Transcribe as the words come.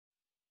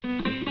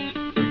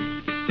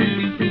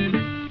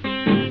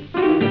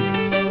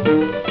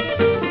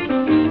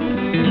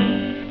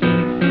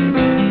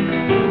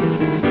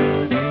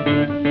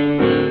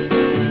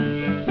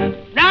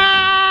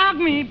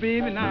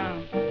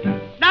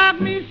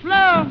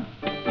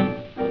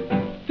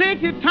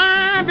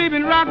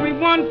rock me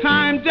one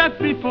time just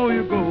before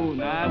you go.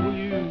 Now will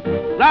you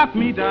rock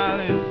me,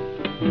 darling?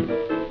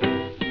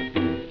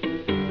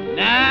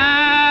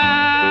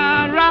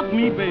 Now rock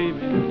me, baby.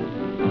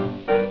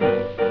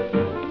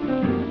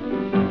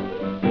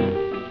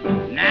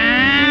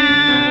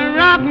 Now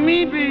rock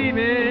me,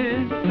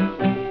 baby,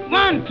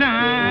 one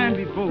time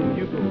before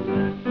you go.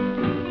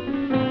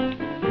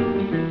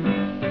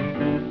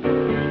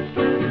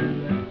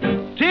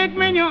 Take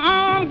me in your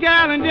arms,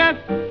 gal, and just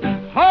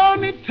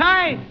hold me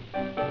tight.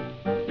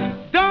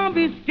 Don't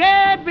be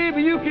scared,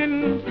 baby, you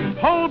can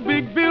hold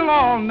Big Bill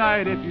all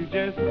night if you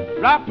just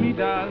rock me,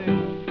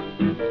 darling.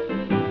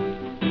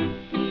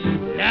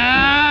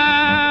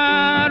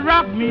 Now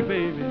rock me,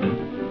 baby.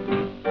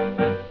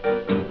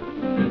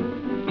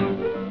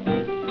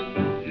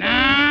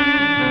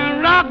 Now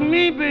rock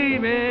me,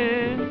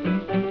 baby,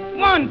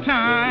 one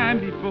time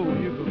before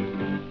you go.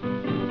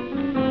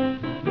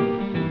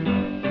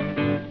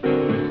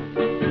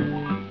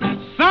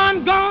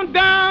 Sun gone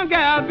down,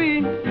 gal,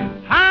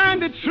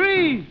 behind the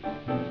tree.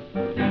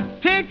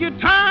 Take your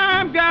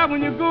time, gal,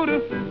 when you go to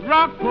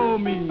rock for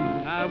me.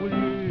 How will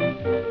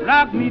you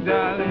rock me,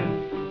 darling?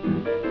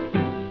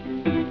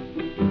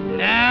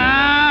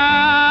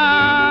 Now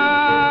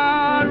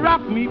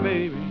rock me,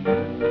 baby.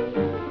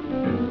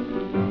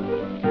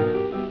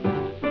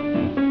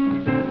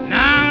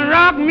 Now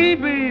rock me,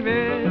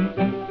 baby,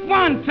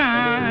 one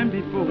time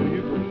before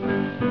you go.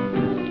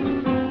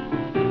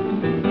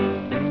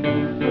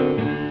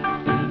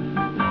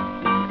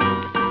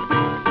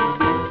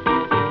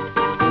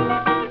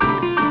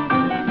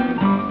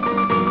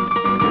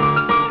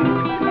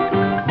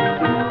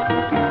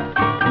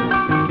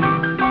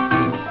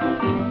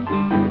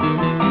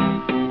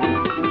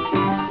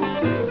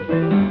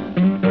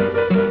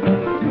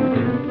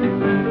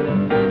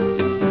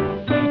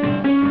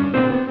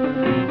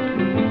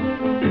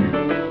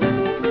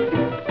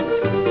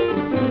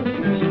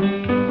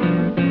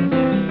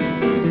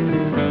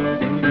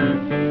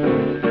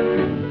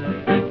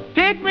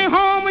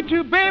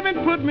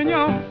 Put me in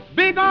your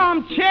big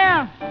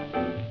armchair.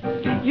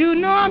 You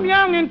know I'm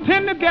young and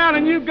tender, gal,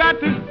 and you got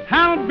to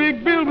handle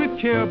Big Bill with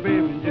care,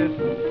 baby. Just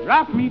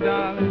rock me,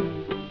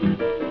 darling.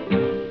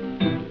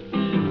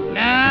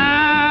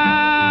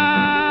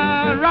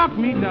 Now rock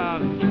me,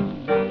 darling.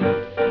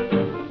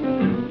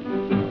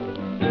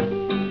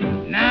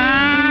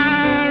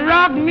 Now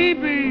rock me,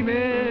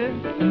 baby.